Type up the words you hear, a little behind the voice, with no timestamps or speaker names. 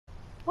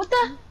What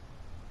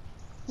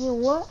the? You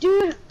what?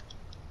 Dude,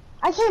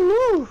 I can't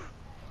move.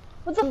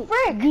 What the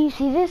frick? Do you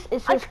see this?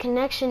 It says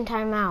connection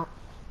timeout.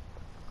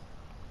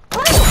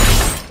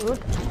 What? Look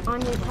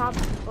on your top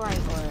right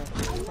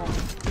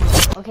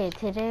okay,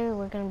 today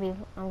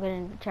I'm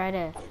gonna try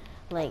to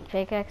like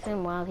pickaxe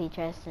him while he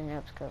tries to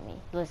no scope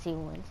me. Let's see who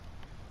wins.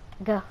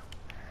 Go.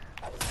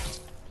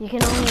 You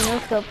can only no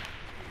scope.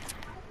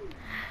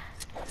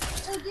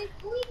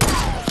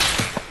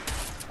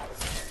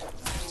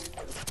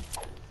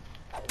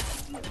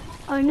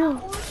 Oh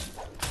no.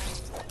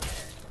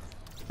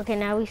 Okay,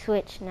 now we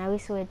switch. Now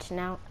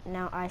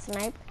I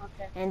snipe.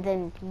 Okay. And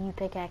then you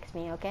pickaxe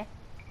me, okay?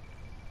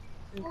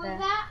 Okay.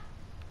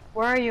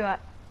 Where are you at?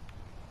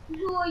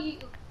 Who are you?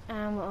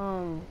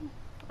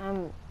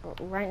 I'm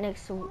right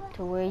next to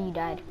where you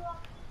died.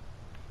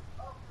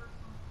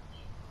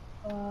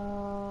 Where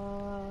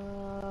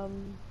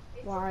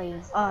are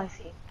you? Oh, I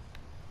see.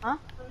 Huh?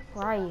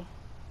 Where are you?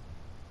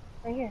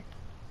 Right here.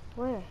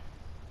 Where?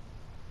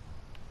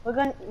 We're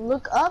gonna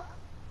look up.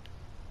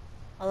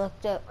 I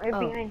looked up. Right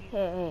behind you.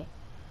 Hey.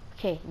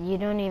 Okay, you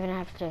don't even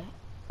have to.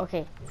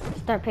 Okay,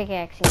 start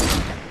pickaxing.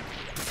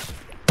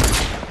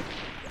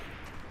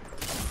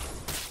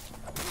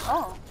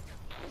 Oh.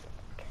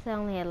 Cause I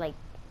only had like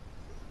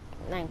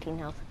 19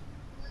 health.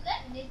 Was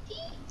that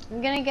Nitty?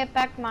 I'm gonna get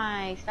back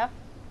my stuff.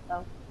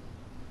 So.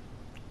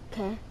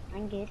 Okay.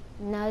 I'm good.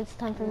 Now it's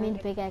time for me to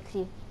pickaxe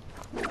you.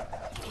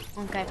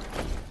 Okay.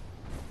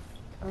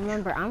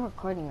 Remember, I'm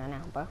recording right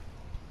now, bro.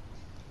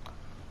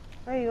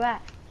 Where are you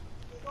at?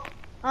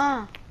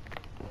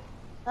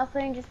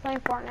 Nothing, just playing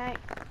Fortnite.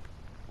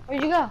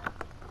 Where'd you go?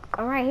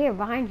 I'm right here,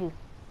 behind you.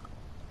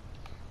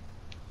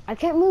 I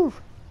can't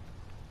move.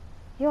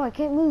 Yo, I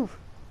can't move.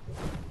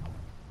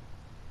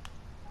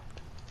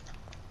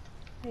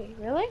 Wait,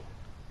 really?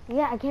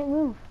 Yeah, I can't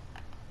move.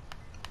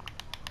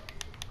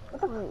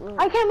 What the Wait.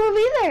 I can't move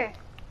either.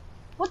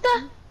 What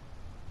the?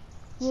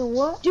 You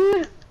what?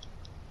 Dude,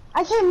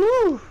 I can't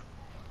move.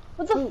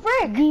 What the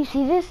frick? Do you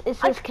see this? It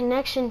says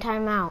connection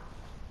timeout.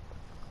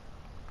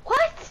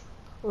 What?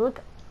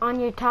 Look on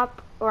your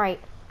top right.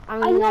 I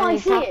know, on I your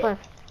see top it.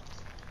 left.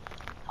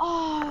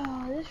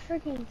 Oh, this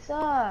freaking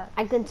sucks.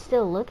 I can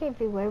still look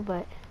everywhere,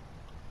 but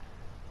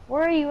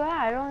Where are you at?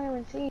 I don't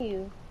even see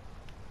you.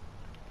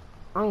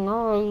 I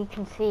know you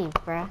can see,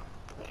 bruh.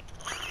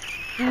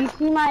 Do you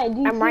see my?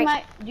 Do you I'm see right.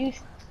 my? Do you?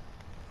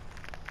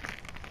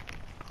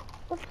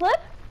 What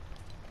flip?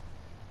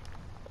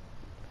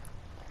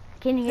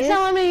 Can you It's hear?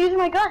 not letting me use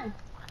my gun.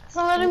 It's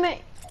not letting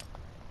me.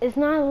 It's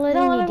not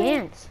letting me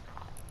dance.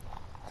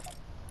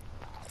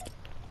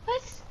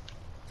 What?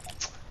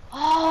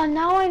 Oh,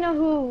 now I know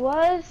who it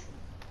was.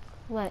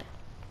 What?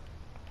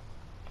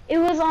 It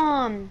was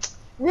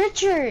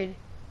Richard.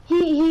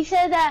 He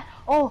said that.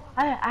 Oh,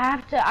 I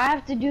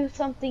have to do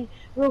something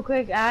real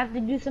quick. I have to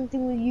do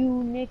something with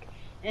you, Nick.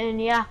 And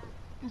yeah.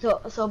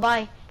 So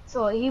bye.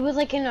 So he was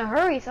like in a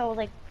hurry. So I was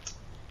like,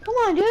 come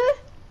on, dude.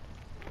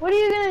 What are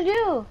you gonna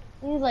do?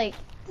 And he's like,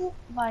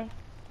 bye.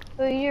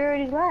 So you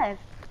already left.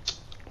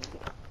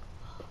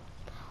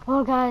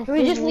 Well, guys, Should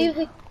we just leave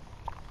the?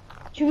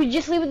 Should we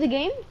just leave the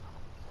game?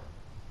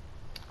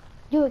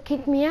 Yo, it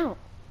kicked me out.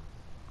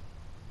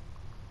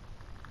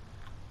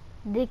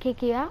 Did it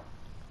kick you out?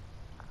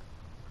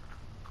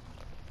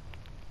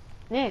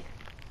 Nick.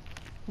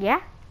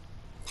 Yeah?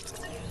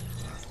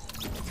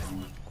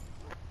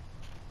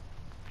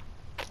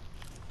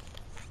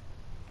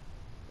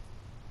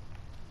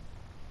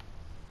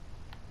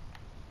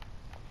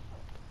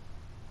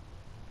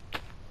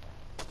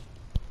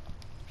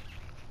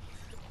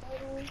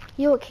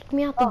 Yo, it kicked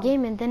me out the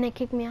game and then it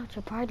kicked me out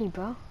your party,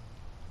 bro.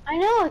 I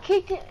know, it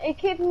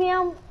kicked me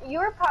out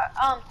your part.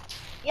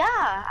 Yeah,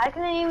 I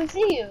couldn't even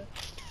see you.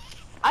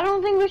 I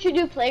don't think we should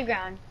do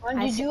playground. Want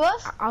you do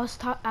us? I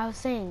was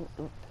saying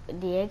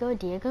Diego,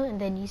 and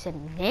then you said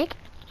Nick,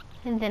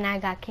 and then I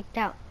got kicked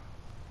out.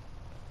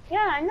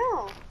 Yeah, I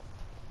know.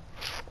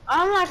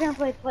 I'm not gonna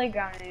play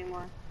playground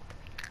anymore.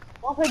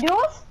 Want to play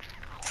duos?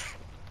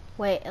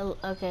 Wait,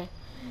 okay.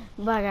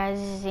 Bye guys,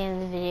 this is the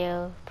end of the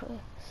video.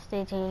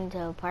 Stay tuned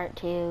till part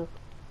 2,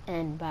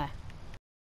 and bye.